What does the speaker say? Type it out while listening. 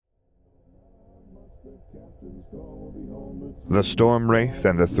The Storm Wraith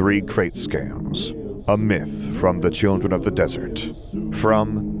and the Three Krayt Scales, a myth from the Children of the Desert.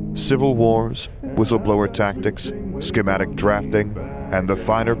 From Civil Wars, whistleblower tactics, schematic drafting, and the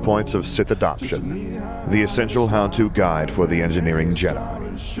finer points of Sith adoption, the essential how-to guide for the engineering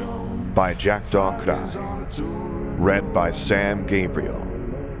Jedi. By Jackdaw Krayt. Read by Sam Gabriel.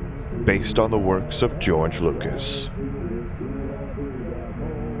 Based on the works of George Lucas.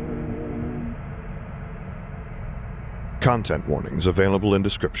 Content warnings available in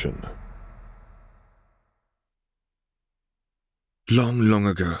description. Long, long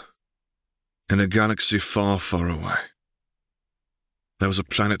ago, in a galaxy far, far away, there was a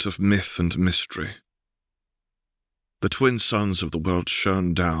planet of myth and mystery. The twin suns of the world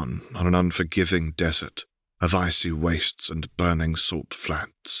shone down on an unforgiving desert of icy wastes and burning salt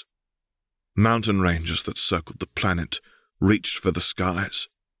flats. Mountain ranges that circled the planet reached for the skies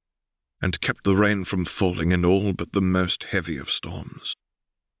and kept the rain from falling in all but the most heavy of storms.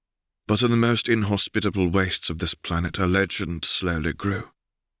 But in the most inhospitable wastes of this planet, a legend slowly grew.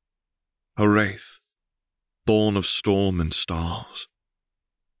 A wraith, born of storm and stars,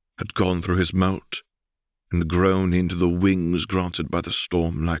 had gone through his mold and grown into the wings granted by the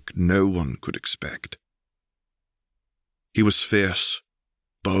storm like no one could expect. He was fierce,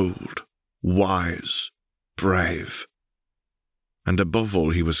 bold, wise, brave, and above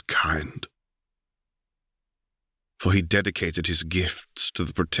all he was kind. For he dedicated his gifts to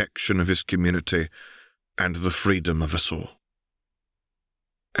the protection of his community and the freedom of us all.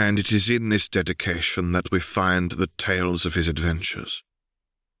 And it is in this dedication that we find the tales of his adventures.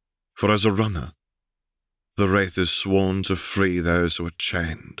 For as a runner, the Wraith is sworn to free those who are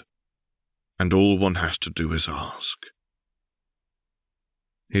chained, and all one has to do is ask.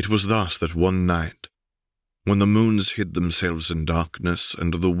 It was thus that one night, when the moons hid themselves in darkness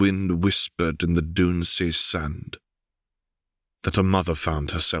and the wind whispered in the dune sea sand, that a mother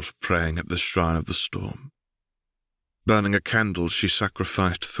found herself praying at the shrine of the storm. Burning a candle, she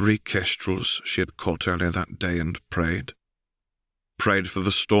sacrificed 3 kestrels she had caught earlier that day and prayed for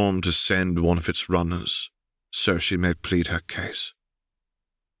the storm to send one of its runners, so she may plead her case.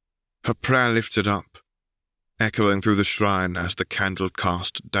 Her prayer lifted up, echoing through the shrine as the candle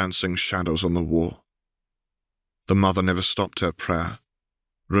cast dancing shadows on the wall. The mother never stopped her prayer,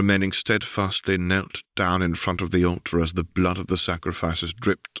 remaining steadfastly knelt down in front of the altar as the blood of the sacrifices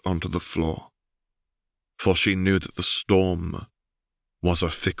dripped onto the floor, for she knew that the storm was a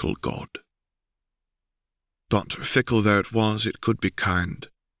fickle god. But fickle though it was, it could be kind,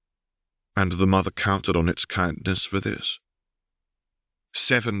 and the mother counted on its kindness for this.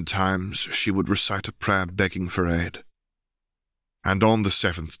 7 times she would recite a prayer begging for aid, and on the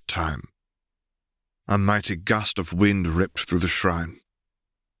 7th time, a mighty gust of wind ripped through the shrine,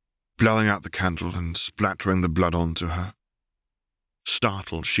 blowing out the candle and splattering the blood onto her.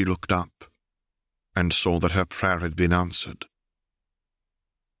 Startled, she looked up and saw that her prayer had been answered.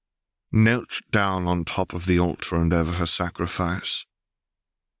 Knelt down on top of the altar and over her sacrifice,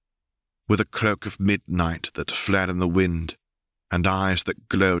 with a cloak of midnight that flared in the wind and eyes that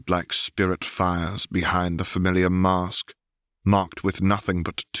glowed like spirit fires behind a familiar mask marked with nothing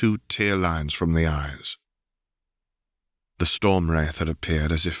but 2 tear lines from the eyes. The Storm Wraith had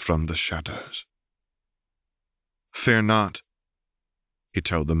appeared as if from the shadows. "Fear not," he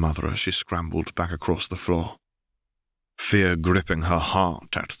told the mother as she scrambled back across the floor, fear gripping her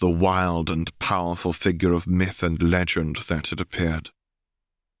heart at the wild and powerful figure of myth and legend that had appeared.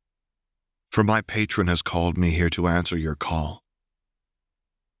 "For my patron has called me here to answer your call.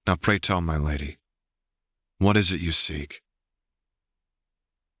 Now pray tell, my lady, what is it you seek?"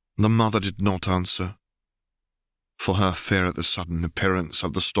 The mother did not answer, for her fear at the sudden appearance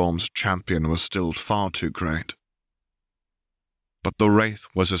of the storm's champion was still far too great. But the Wraith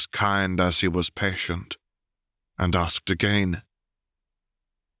was as kind as he was patient, and asked again.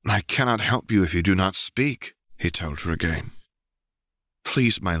 "I cannot help you if you do not speak," he told her again.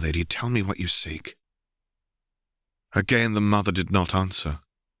 "Please, my lady, tell me what you seek." Again the mother did not answer,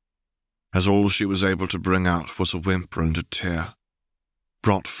 as all she was able to bring out was a whimper and a tear,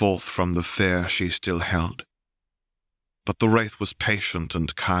 brought forth from the fear she still held. But the Wraith was patient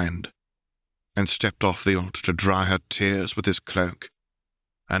and kind, and stepped off the altar to dry her tears with his cloak,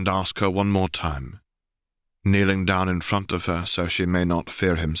 and ask her one more time, kneeling down in front of her so she may not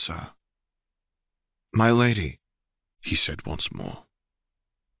fear him so. "My lady," he said once more,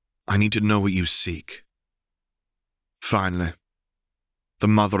 "I need to know what you seek." Finally, the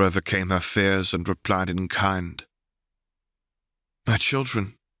mother overcame her fears and replied in kind. "My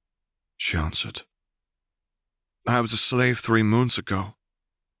children," she answered. "I was a slave 3 moons ago,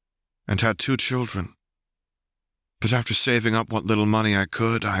 and had 2 children. But after saving up what little money I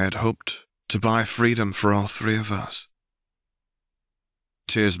could, I had hoped to buy freedom for all 3 of us."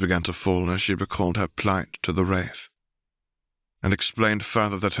 Tears began to fall as she recalled her plight to the Wraith, and explained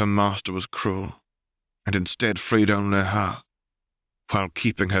further that her master was cruel, and instead freed only her, while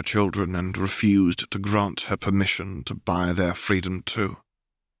keeping her children, and refused to grant her permission to buy their freedom too,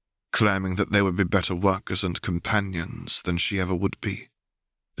 claiming that they would be better workers and companions than she ever would be,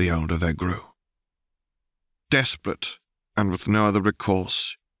 the older they grew. Desperate, and with no other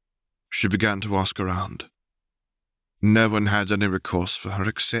recourse, she began to ask around. No one had any recourse for her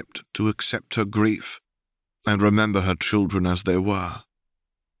except to accept her grief and remember her children as they were.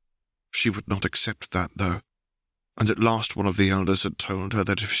 She would not accept that, though, and at last one of the elders had told her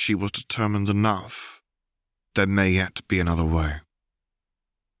that if she was determined enough, there may yet be another way.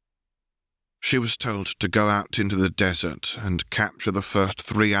 She was told to go out into the desert and capture the first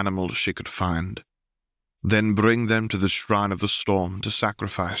 3 animals she could find, then bring them to the Shrine of the Storm to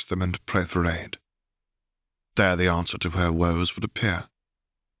sacrifice them and pray for aid. There the answer to her woes would appear.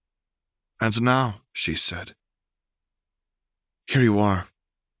 "And now," she said, "here you are.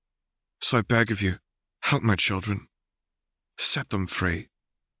 So I beg of you, help my children. Set them free."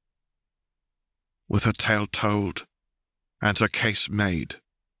 With her tale told, and her case made,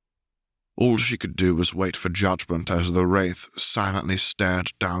 all she could do was wait for judgment as the Wraith silently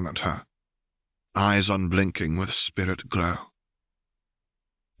stared down at her, eyes unblinking with spirit glow.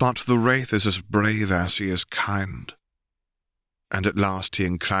 But the Wraith is as brave as he is kind, and at last he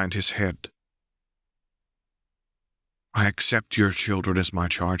inclined his head. "I accept your children as my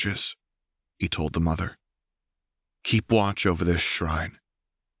charges," he told the mother. "Keep watch over this shrine.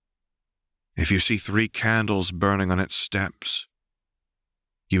 If you see 3 candles burning on its steps,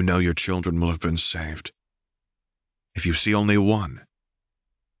 you know your children will have been saved. If you see only 1,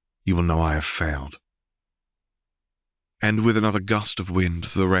 you will know I have failed." And with another gust of wind,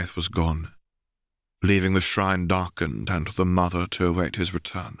 the Wraith was gone, leaving the shrine darkened and the mother to await his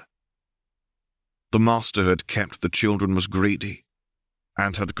return. The master who had kept the children was greedy,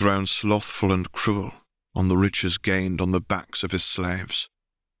 and had grown slothful and cruel on the riches gained on the backs of his slaves.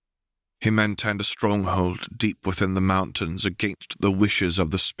 He maintained a stronghold deep within the mountains against the wishes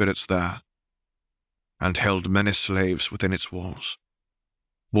of the spirits there, and held many slaves within its walls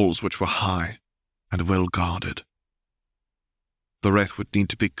which were high and well guarded. The Wraith would need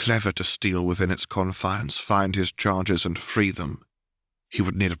to be clever to steal within its confines, find his charges, and free them. He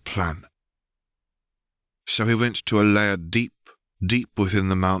would need a plan. So he went to a lair deep within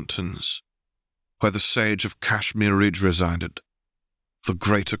the mountains, where the sage of Kashmir Ridge resided, the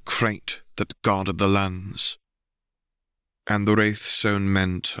greater Krayt that guarded the lands, and the Wraith's own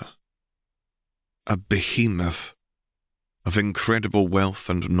mentor, a behemoth of incredible wealth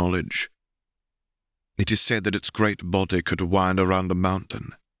and knowledge. It is said that its great body could wind around a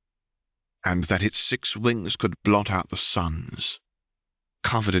mountain, and that its 6 wings could blot out the suns,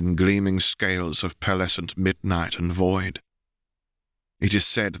 covered in gleaming scales of pearlescent midnight and void. It is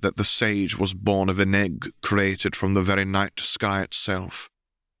said that the sage was born of an egg created from the very night sky itself,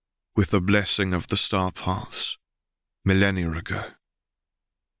 with the blessing of the star paths, millennia ago.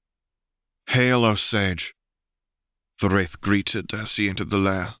 "Hail, O sage!" the Wraith greeted as he entered the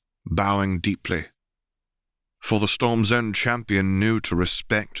lair, bowing deeply. For the storm's own champion knew to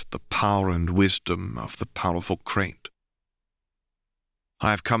respect the power and wisdom of the powerful Krayt. "I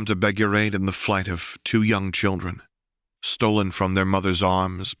have come to beg your aid in the flight of 2 young children, stolen from their mother's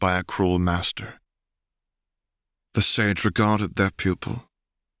arms by a cruel master." The sage regarded their pupil,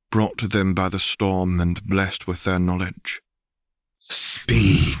 brought to them by the storm and blessed with their knowledge.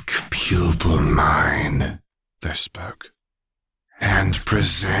 "Speak, pupil mine," they spoke, "and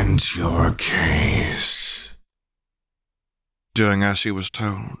present your case." Doing as he was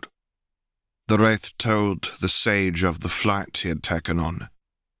told, the Wraith told the sage of the flight he had taken on,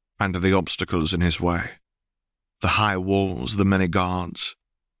 and the obstacles in his way, the high walls, the many guards,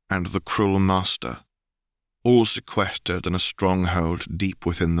 and the cruel master, all sequestered in a stronghold deep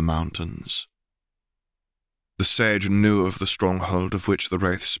within the mountains. The sage knew of the stronghold of which the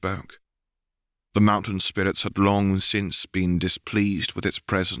Wraith spoke. The mountain spirits had long since been displeased with its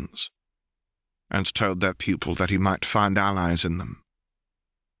presence, and told their pupil that he might find allies in them.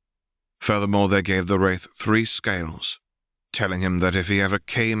 Furthermore, they gave the Wraith 3 scales, telling him that if he ever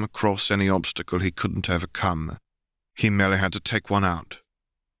came across any obstacle he couldn't overcome, he merely had to take one out,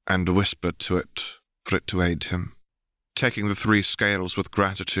 and whisper to it for it to aid him. Taking the 3 scales with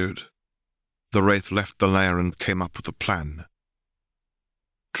gratitude, the Wraith left the lair and came up with a plan.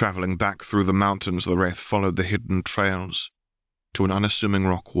 Traveling back through the mountains, the Wraith followed the hidden trails, to an unassuming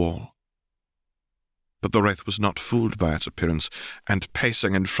rock wall. But the Wraith was not fooled by its appearance, and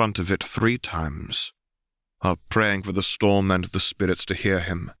pacing in front of it 3 times, praying for the storm and the spirits to hear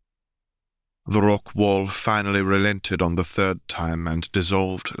him, the rock wall finally relented on the 3rd time and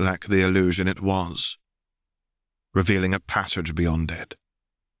dissolved like the illusion it was, revealing a passage beyond it.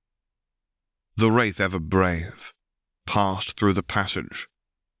 The Wraith, ever brave, passed through the passage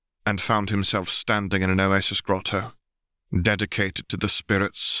and found himself standing in an oasis grotto, dedicated to the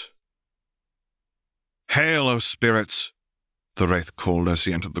spirits. "Hail, O spirits!" the Wraith called as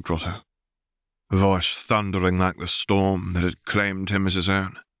he entered the grotto, voice thundering like the storm that had claimed him as his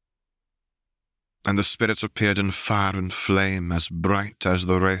own. And the spirits appeared in fire and flame as bright as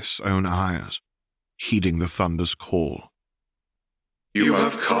the Wraith's own eyes, heeding the thunder's call. "You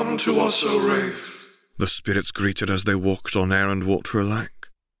have come to us, O Wraith," the spirits greeted as they walked on air and water alike.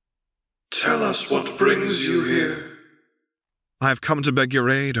 "Tell us what brings you here." "I have come to beg your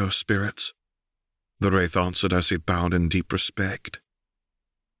aid, O spirits," the Wraith answered as he bowed in deep respect.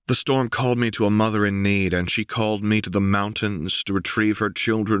 "The storm called me to a mother in need, and she called me to the mountains to retrieve her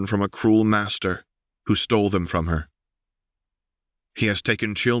children from a cruel master who stole them from her. He has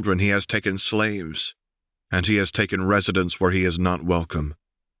taken children, he has taken slaves, and he has taken residents where he is not welcome.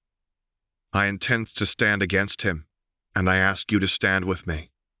 I intend to stand against him, and I ask you to stand with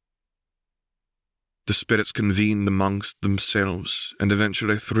me." The spirits convened amongst themselves, and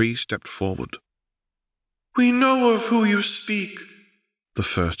eventually 3 stepped forward. "We know of who you speak," the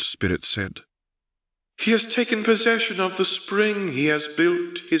first spirit said. "He has taken possession of the spring he has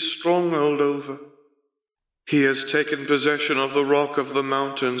built his stronghold over. He has taken possession of the rock of the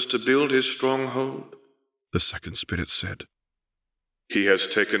mountains to build his stronghold," the second spirit said. "He has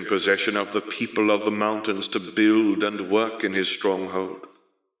taken possession of the people of the mountains to build and work in his stronghold,"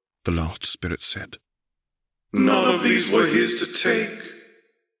 the last spirit said. "None of these were his to take,"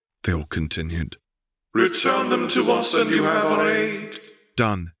 they all continued. "Return them to us and you have our aid."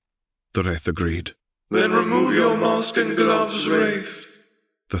 "Done," the Wraith agreed. "Then remove your mask and gloves, Wraith,"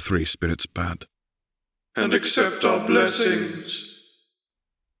 the 3 spirits bade, "and accept our blessings."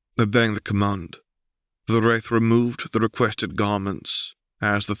 Obeying the command, the Wraith removed the requested garments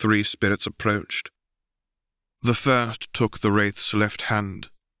as the 3 spirits approached. The first took the Wraith's left hand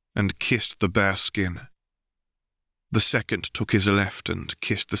and kissed the bare skin. The second took his left and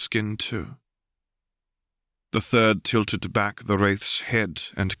kissed the skin too. The third tilted back the Wraith's head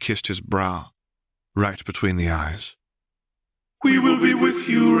and kissed his brow, right between the eyes. "We will be with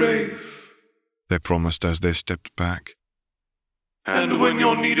you, Wraith," they promised as they stepped back. "And when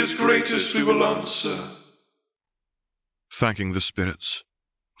your need is greatest, we will answer." Thanking the spirits,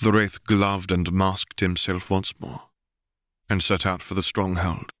 the Wraith gloved and masked himself once more, and set out for the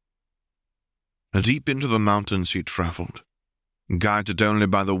stronghold. Deep into the mountains he travelled, guided only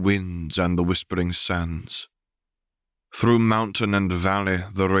by the winds and the whispering sands. Through mountain and valley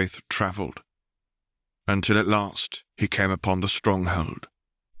the Wraith travelled, until at last he came upon the stronghold,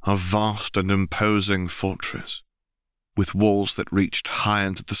 a vast and imposing fortress, with walls that reached high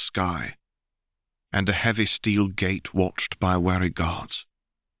into the sky, and a heavy steel gate watched by wary guards.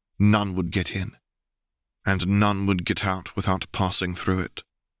 None would get in, and none would get out without passing through it.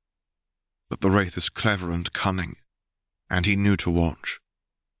 But the Wraith is clever and cunning, and he knew to watch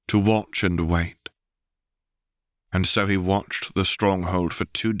and wait. And so he watched the stronghold for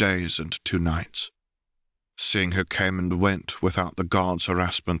 2 days and 2 nights, seeing who came and went without the guards'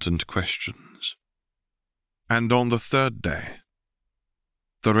 harassment and questions. And on the 3rd day,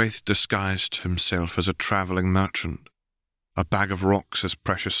 the Wraith disguised himself as a travelling merchant, a bag of rocks as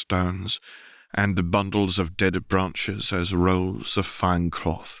precious stones, and bundles of dead branches as rolls of fine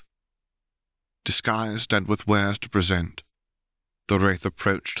cloth. Disguised and with wares to present, the Wraith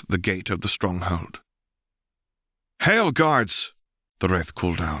approached the gate of the stronghold. "Hail, guards!" the Wraith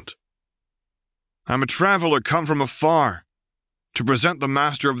called out. "I'm a traveller come from afar, to present the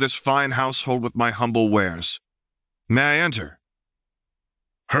master of this fine household with my humble wares. May I enter?"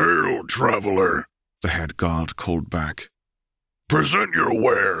 "Hail, traveller!" the head guard called back. "Present your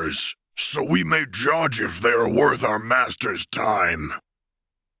wares, so we may judge if they are worth our master's time."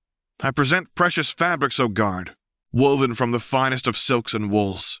 "I present precious fabrics, O guard, woven from the finest of silks and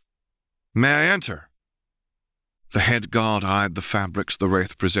wools. May I enter?" The head guard eyed the fabrics the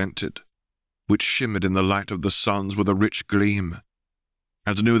Wraith presented, which shimmered in the light of the suns with a rich gleam,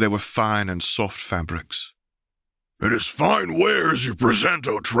 and knew they were fine and soft fabrics. "It is fine wares you present,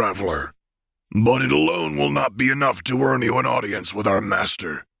 O traveller, but it alone will not be enough to earn you an audience with our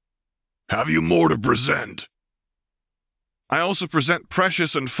master. Have you more to present?" "I also present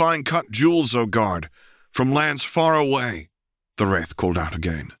precious and fine-cut jewels, O guard, from lands far away," the Wraith called out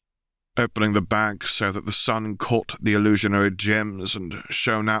again, opening the bag so that the sun caught the illusionary gems and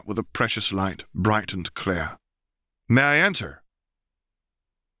shone out with a precious light, bright and clear. "May I enter?"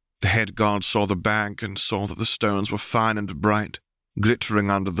 The head guard saw the bag and saw that the stones were fine and bright,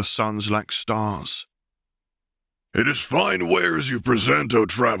 glittering under the suns like stars. "It is fine wares you present, O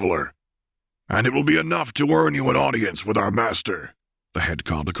traveler, and it will be enough to earn you an audience with our master," the head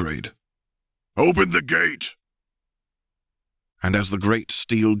guard agreed. "Open the gate!" And as the great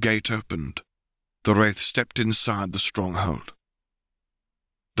steel gate opened, the Wraith stepped inside the stronghold.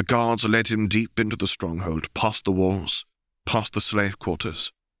 The guards led him deep into the stronghold, past the walls, past the slave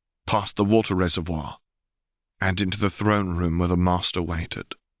quarters, past the water reservoir, and into the throne room where the master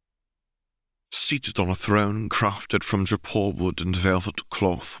waited. Seated on a throne crafted from japor wood and velvet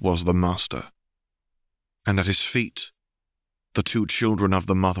cloth was the master, and at his feet the two children of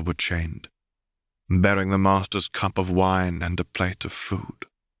the mother were chained, bearing the master's cup of wine and a plate of food.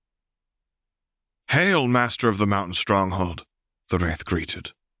 "Hail, master of the mountain stronghold," the Wraith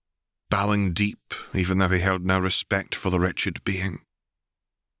greeted, bowing deep even though he held no respect for the wretched being.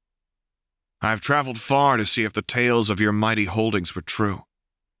 "I have traveled far to see if the tales of your mighty holdings were true,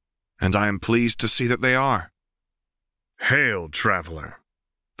 and I am pleased to see that they are." "Hail, traveler,"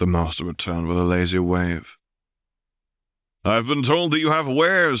 the master returned with a lazy wave. "I've been told that you have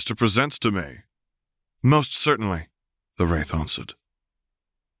wares to present to me." "Most certainly," the Wraith answered,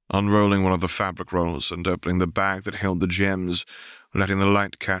 unrolling one of the fabric rolls and opening the bag that held the gems, letting the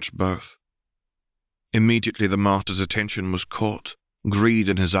light catch both. Immediately the master's attention was caught, greed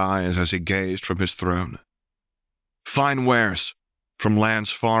in his eyes as he gazed from his throne. "Fine wares, from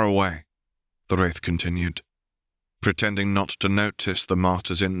lands far away," the Wraith continued, pretending not to notice the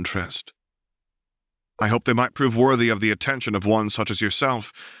master's interest. "I hope they might prove worthy of the attention of one such as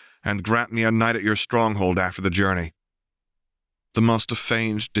yourself, and grant me a night at your stronghold after the journey." The master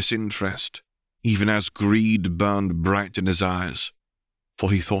feigned disinterest, even as greed burned bright in his eyes,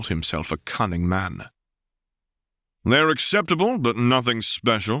 for he thought himself a cunning man. "They're acceptable, but nothing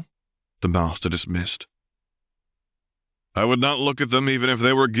special," the master dismissed. "I would not look at them even if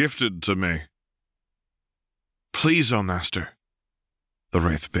they were gifted to me." "Please, O master," the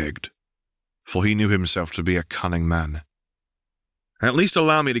Wraith begged, for he knew himself to be a cunning man. "At least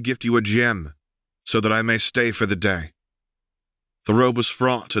allow me to gift you a gem, so that I may stay for the day. The road was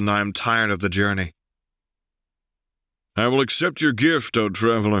fraught, and I am tired of the journey." "I will accept your gift, O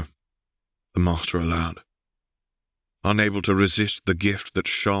traveler," the master allowed, unable to resist the gift that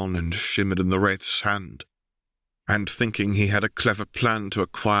shone and shimmered in the Wraith's hand, and thinking he had a clever plan to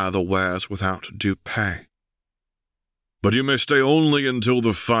acquire the wares without due pay. "But you may stay only until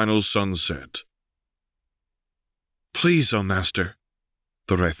the final sunset." "Please, O master,"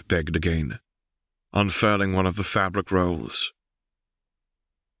 the Wraith begged again, unfurling one of the fabric rolls.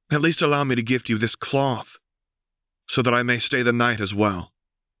 "At least allow me to gift you this cloth, so that I may stay the night as well.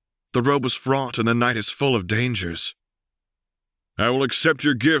 The road was fraught, and the night is full of dangers." "I will accept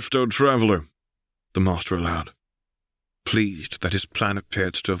your gift, O traveler," the master allowed, pleased that his plan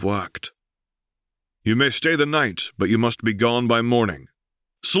appeared to have worked. "You may stay the night, but you must be gone by morning.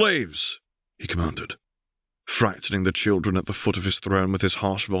 Slaves," he commanded, frightening the children at the foot of his throne with his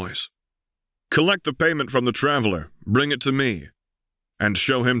harsh voice, "collect the payment from the traveler, bring it to me, and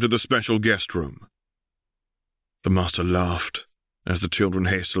show him to the special guest room." The master laughed as the children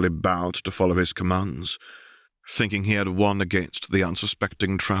hastily bowed to follow his commands, thinking he had won against the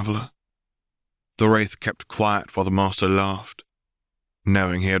unsuspecting traveler. The Wraith kept quiet while the master laughed,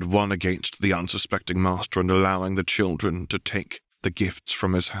 knowing he had won against the unsuspecting master and allowing the children to take the gifts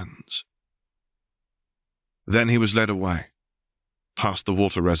from his hands. Then he was led away, past the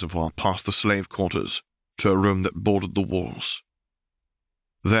water reservoir, past the slave quarters, to a room that bordered the walls.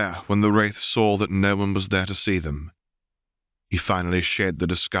 There, when the Wraith saw that no one was there to see them, he finally shed the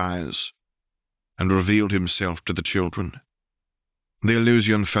disguise and revealed himself to the children. The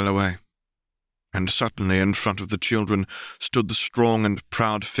illusion fell away, and suddenly in front of the children stood the strong and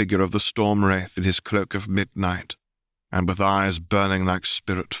proud figure of the storm Wraith in his cloak of midnight, and with eyes burning like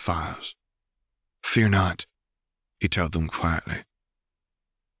spirit fires. "Fear not," he told them quietly,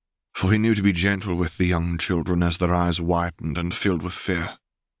 for he knew to be gentle with the young children as their eyes widened and filled with fear.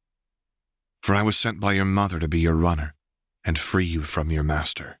 "For I was sent by your mother to be your runner and free you from your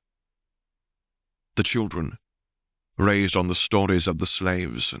master." The children, raised on the stories of the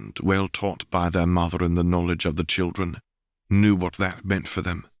slaves and well taught by their mother in the knowledge of the children, knew what that meant for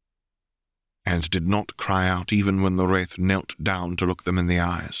them, and did not cry out even when the Wraith knelt down to look them in the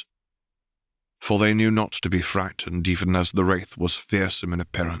eyes, for they knew not to be frightened even as the Wraith was fearsome in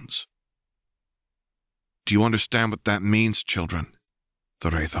appearance. Do you understand what that means, children?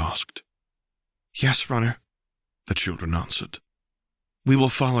 The Wraith asked. Yes, runner, the children answered. We will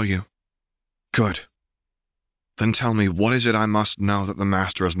follow you. Good. Then tell me, what is it I must know that the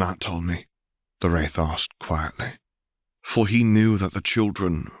Master has not told me? The Wraith asked quietly, for he knew that the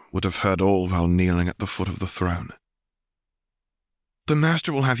children would have heard all while kneeling at the foot of the throne. The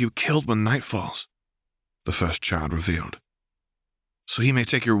Master will have you killed when night falls, the first child revealed, so he may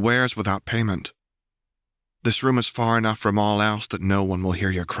take your wares without payment. This room is far enough from all else that no one will hear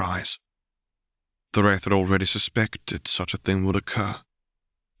your cries. The Wraith had already suspected such a thing would occur,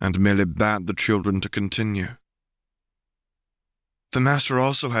 and merely bade the children to continue. The Master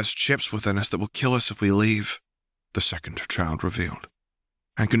also has chips within us that will kill us if we leave, the second child revealed,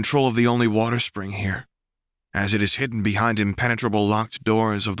 and control of the only water spring here, as it is hidden behind impenetrable locked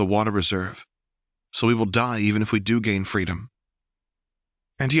doors of the water reserve, so we will die even if we do gain freedom.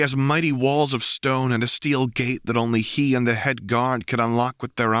 And he has mighty walls of stone and a steel gate that only he and the head guard can unlock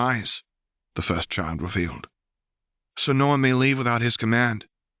with their eyes, the first child revealed. So no one may leave without his command,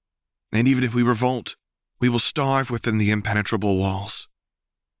 and even if we revolt, we will starve within the impenetrable walls.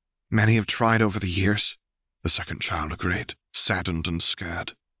 Many have tried over the years, the second child agreed, saddened and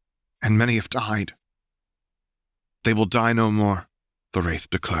scared, and many have died. They will die no more, the Wraith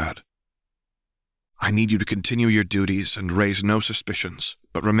declared. I need you to continue your duties and raise no suspicions,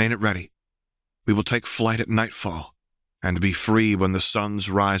 but remain at ready. We will take flight at nightfall, and be free when the suns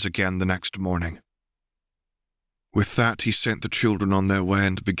rise again the next morning. With that he sent the children on their way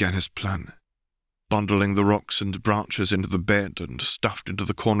and began his plan, bundling the rocks and branches into the bed and stuffed into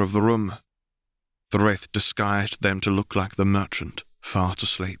the corner of the room. The Wraith disguised them to look like the merchant, fast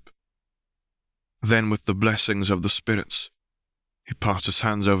asleep. Then, with the blessings of the spirits, he passed his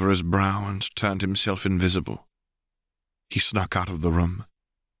hands over his brow and turned himself invisible. He snuck out of the room,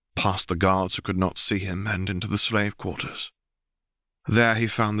 past the guards who could not see him, and into the slave quarters. There he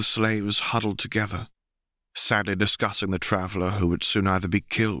found the slaves huddled together, sadly discussing the traveller who would soon either be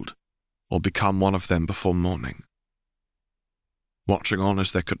killed or become one of them before morning. Watching on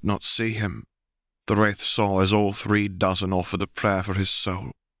as they could not see him, the Wraith saw as all 36 offered a prayer for his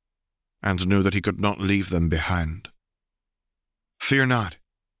soul, and knew that he could not leave them behind. Fear not,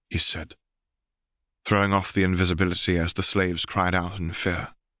 he said, throwing off the invisibility as the slaves cried out in fear.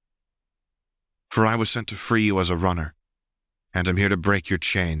 For I was sent to free you as a runner, and am here to break your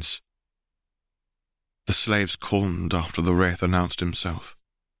chains. The slaves calmed after the Wraith announced himself,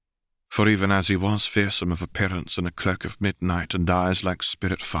 for even as he was fearsome of appearance in a cloak of midnight and eyes like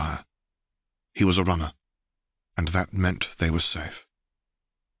spirit fire, he was a runner, and that meant they were safe.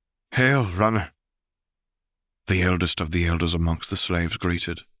 Hail, runner! The eldest of the elders amongst the slaves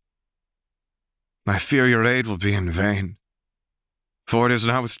greeted. I fear your aid will be in vain, for it is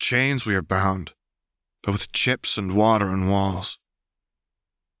not with chains we are bound, but with chips and water and walls.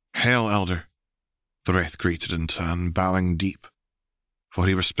 Hail, elder! The Wraith greeted in turn, bowing deep, for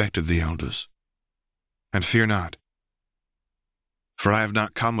he respected the elders. And fear not, for I have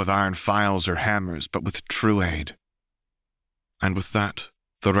not come with iron files or hammers, but with true aid. And with that,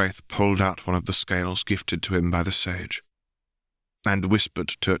 the Wraith pulled out one of the scales gifted to him by the sage, and whispered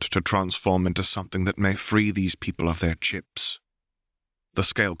to it to transform into something that may free these people of their chips. The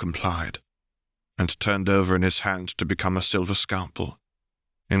scale complied, and turned over in his hand to become a silver scalpel,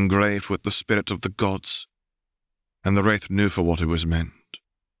 engraved with the spirit of the gods, and the Wraith knew for what it was meant.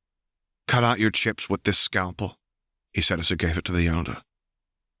 Cut out your chips with this scalpel, he said as he gave it to the elder.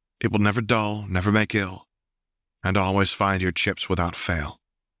 It will never dull, never make ill, and always find your chips without fail.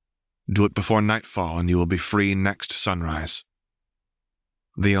 Do it before nightfall, and you will be free next sunrise.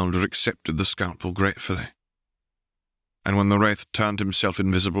 The elder accepted the scalpel gratefully, and when the Wraith turned himself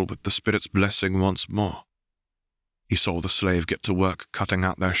invisible with the spirit's blessing once more, he saw the slave get to work cutting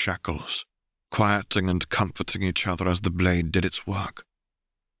out their shackles, quieting and comforting each other as the blade did its work.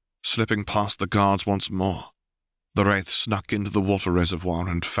 Slipping past the guards once more, the Wraith snuck into the water reservoir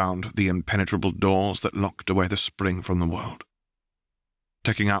and found the impenetrable doors that locked away the spring from the world.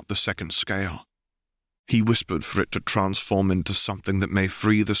 Taking out the second scale, he whispered for it to transform into something that may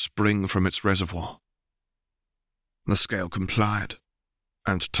free the spring from its reservoir. The scale complied,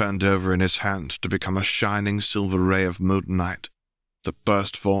 and turned over in his hand to become a shining silver ray of moonlight that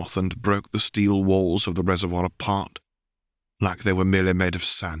burst forth and broke the steel walls of the reservoir apart, like they were merely made of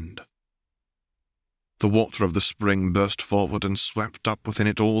sand. The water of the spring burst forward and swept up within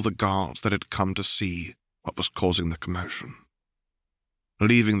it all the guards that had come to see what was causing the commotion.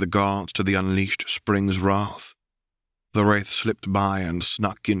 Leaving the guards to the unleashed spring's wrath, the Wraith slipped by and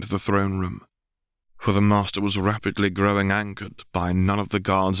snuck into the throne room, for the master was rapidly growing angered by none of the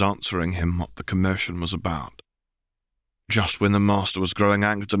guards answering him what the commotion was about. Just when the master was growing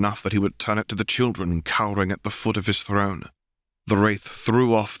angered enough that he would turn it to the children cowering at the foot of his throne, the Wraith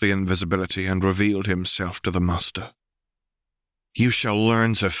threw off the invisibility and revealed himself to the master. "You shall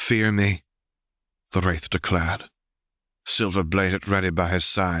learn to fear me," the Wraith declared, silver bladed ready by his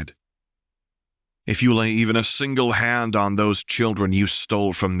side. "If you lay even a single hand on those children you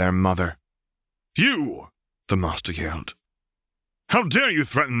stole from their mother." "You!" the master yelled. "How dare you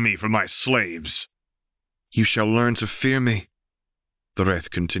threaten me for my slaves?" "You shall learn to fear me," the Wraith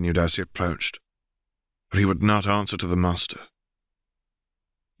continued as he approached, but he would not answer to the master.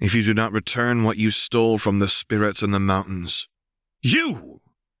 "If you do not return what you stole from the spirits in the mountains." "You!"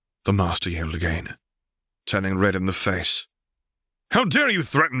 the master yelled again, turning red in the face. "How dare you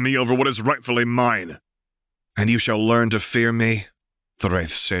threaten me over what is rightfully mine?" "And you shall learn to fear me," the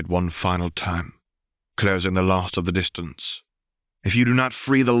Wraith said one final time, closing the last of the distance. "If you do not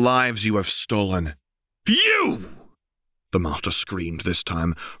free the lives you have stolen." "You!" the master screamed this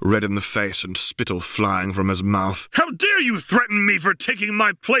time, red in the face and spittle flying from his mouth. "How dare you threaten me for taking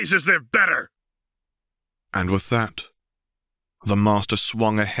my place as their better?" And with that, the master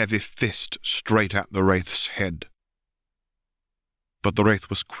swung a heavy fist straight at the Wraith's head. But the Wraith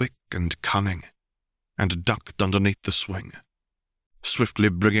was quick and cunning, and ducked underneath the swing, swiftly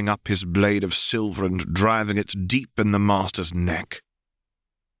bringing up his blade of silver and driving it deep in the master's neck.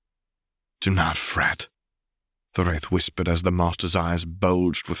 "Do not fret," the Wraith whispered as the master's eyes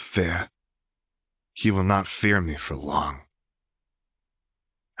bulged with fear. "You will not fear me for long."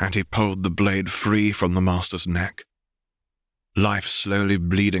 And he pulled the blade free from the master's neck, life slowly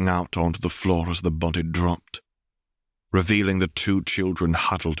bleeding out onto the floor as the body dropped, revealing the two children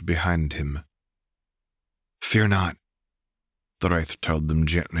huddled behind him. "Fear not," the Wraith told them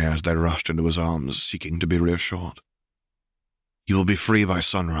gently as they rushed into his arms, seeking to be reassured. "You will be free by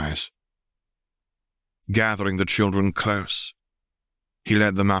sunrise." Gathering the children close, he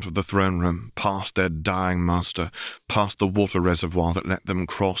led them out of the throne room, past their dying master, past the water reservoir that let them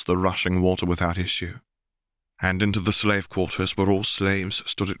cross the rushing water without issue, and into the slave quarters where all slaves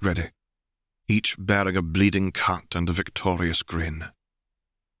stood at ready, each bearing a bleeding cut and a victorious grin.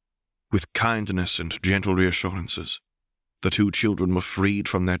 With kindness and gentle reassurances, the two children were freed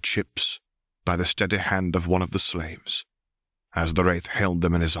from their chips by the steady hand of one of the slaves, as the Wraith held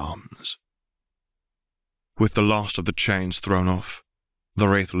them in his arms. With the last of the chains thrown off, the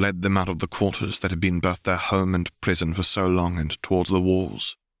Wraith led them out of the quarters that had been both their home and prison for so long and towards the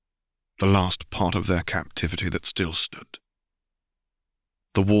walls, the last part of their captivity that still stood.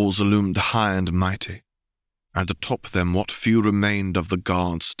 The walls loomed high and mighty, and atop them what few remained of the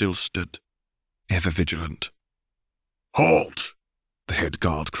guards still stood, ever vigilant. "Halt!" the head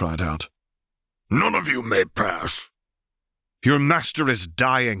guard cried out. "None of you may pass." "Your master is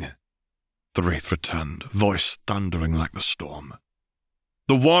dying," the Wraith returned, voice thundering like the storm.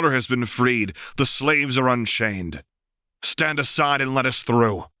 "The water has been freed. The slaves are unchained. Stand aside and let us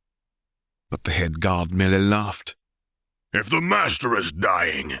through." But the head guard merely laughed. "If the master is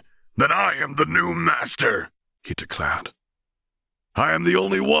dying, then I am the new master," he declared. "I am the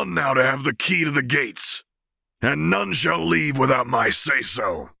only one now to have the key to the gates, and none shall leave without my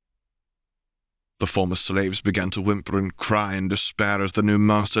say-so." The former slaves began to whimper and cry in despair as the new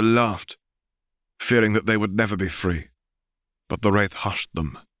master laughed, fearing that they would never be free. But the Wraith hushed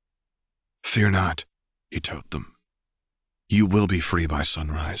them. "Fear not," he told them. "You will be free by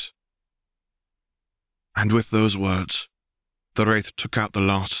sunrise." And with those words, the Wraith took out the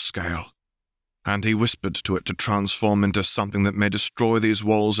last scale, and he whispered to it to transform into something that may destroy these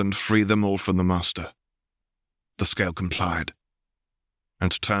walls and free them all from the master. The scale complied,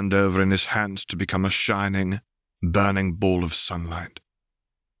 and turned over in his hands to become a shining, burning ball of sunlight.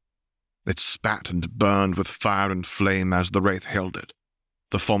 It spat and burned with fire and flame as the Wraith held it,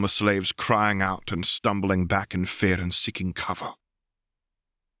 the former slaves crying out and stumbling back in fear and seeking cover.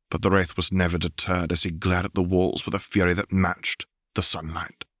 But the Wraith was never deterred as he glared at the walls with a fury that matched the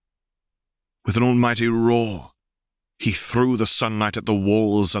sunlight. With an almighty roar, he threw the sunlight at the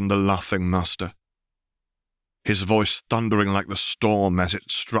walls and the laughing master, his voice thundering like the storm as it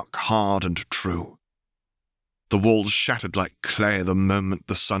struck hard and true. The walls shattered like clay the moment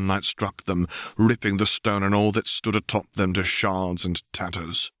the sunlight struck them, ripping the stone and all that stood atop them to shards and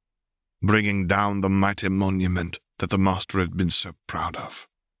tatters, bringing down the mighty monument that the master had been so proud of.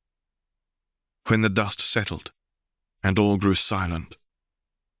 When the dust settled, and all grew silent,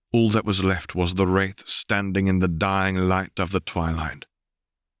 all that was left was the Wraith standing in the dying light of the twilight,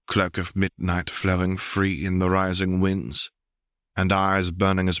 cloak of midnight flowing free in the rising winds, and eyes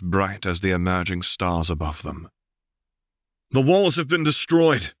burning as bright as the emerging stars above them. "The walls have been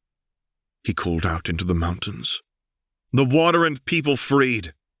destroyed," he called out into the mountains. "The water and people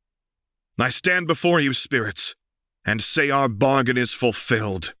freed. I stand before you, spirits, and say our bargain is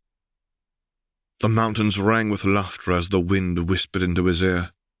fulfilled." The mountains rang with laughter as the wind whispered into his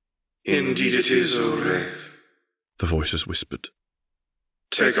ear. "Indeed it is, O Wraith," the voices whispered.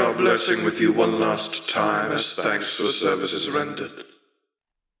 "Take our blessing with you one last time as thanks for services rendered."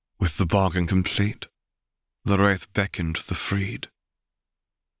 With the bargain complete, the Wraith beckoned the freed.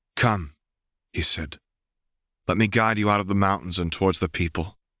 "Come," he said. "Let me guide you out of the mountains and towards the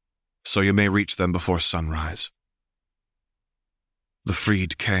people, so you may reach them before sunrise." The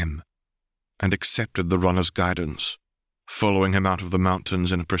freed came, and accepted the runner's guidance, following him out of the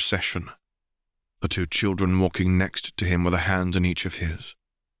mountains in a procession, the two children walking next to him with a hand in each of his.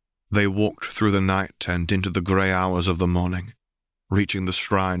 They walked through the night and into the grey hours of the morning, reaching the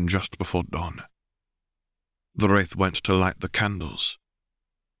shrine just before dawn. The Wraith went to light the candles,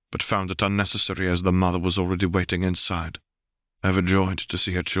 but found it unnecessary as the mother was already waiting inside, overjoyed to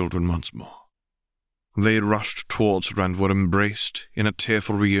see her children once more. They rushed towards her and were embraced in a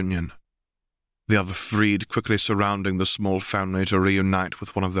tearful reunion, the other freed quickly surrounding the small family to reunite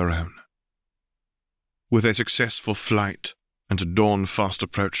with one of their own. With a successful flight and dawn fast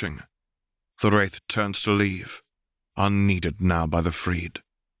approaching, the Wraith turned to leave, unneeded now by the freed.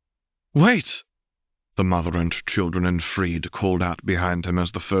 "Wait!" the mother and children and freed called out behind him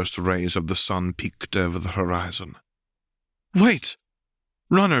as the first rays of the sun peeked over the horizon. "Wait!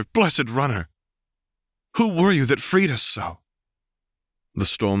 Runner, blessed runner! Who were you that freed us so?" The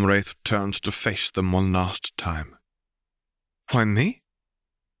storm Wraith turned to face them one last time. "Why, me?"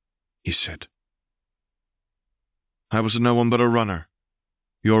 he said. "I was no one but a runner,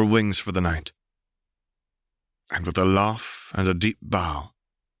 your wings for the night." And with a laugh and a deep bow,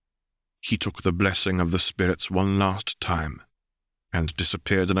 he took the blessing of the spirits one last time and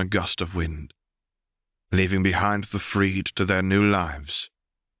disappeared in a gust of wind, leaving behind the freed to their new lives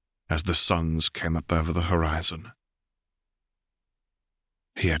as the suns came up over the horizon.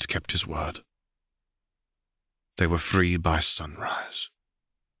 He had kept his word. They were free by sunrise.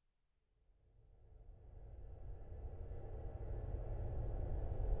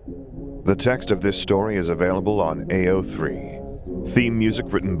 The text of this story is available on AO3. Theme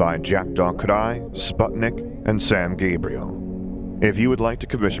music written by Jackdaw Krayt, Sputnik, and Sam Gabriel. If you would like to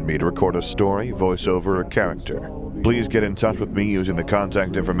commission me to record a story, voiceover, or character, please get in touch with me using the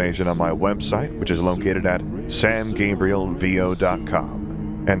contact information on my website, which is located at samgabrielvo.com.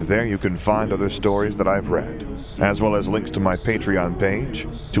 And there you can find other stories that I've read, as well as links to my Patreon page,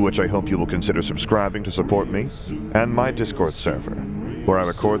 to which I hope you will consider subscribing to support me, and my Discord server, where I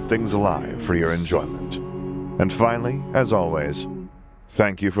record things live for your enjoyment. And finally, as always,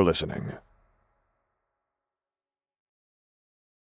 thank you for listening.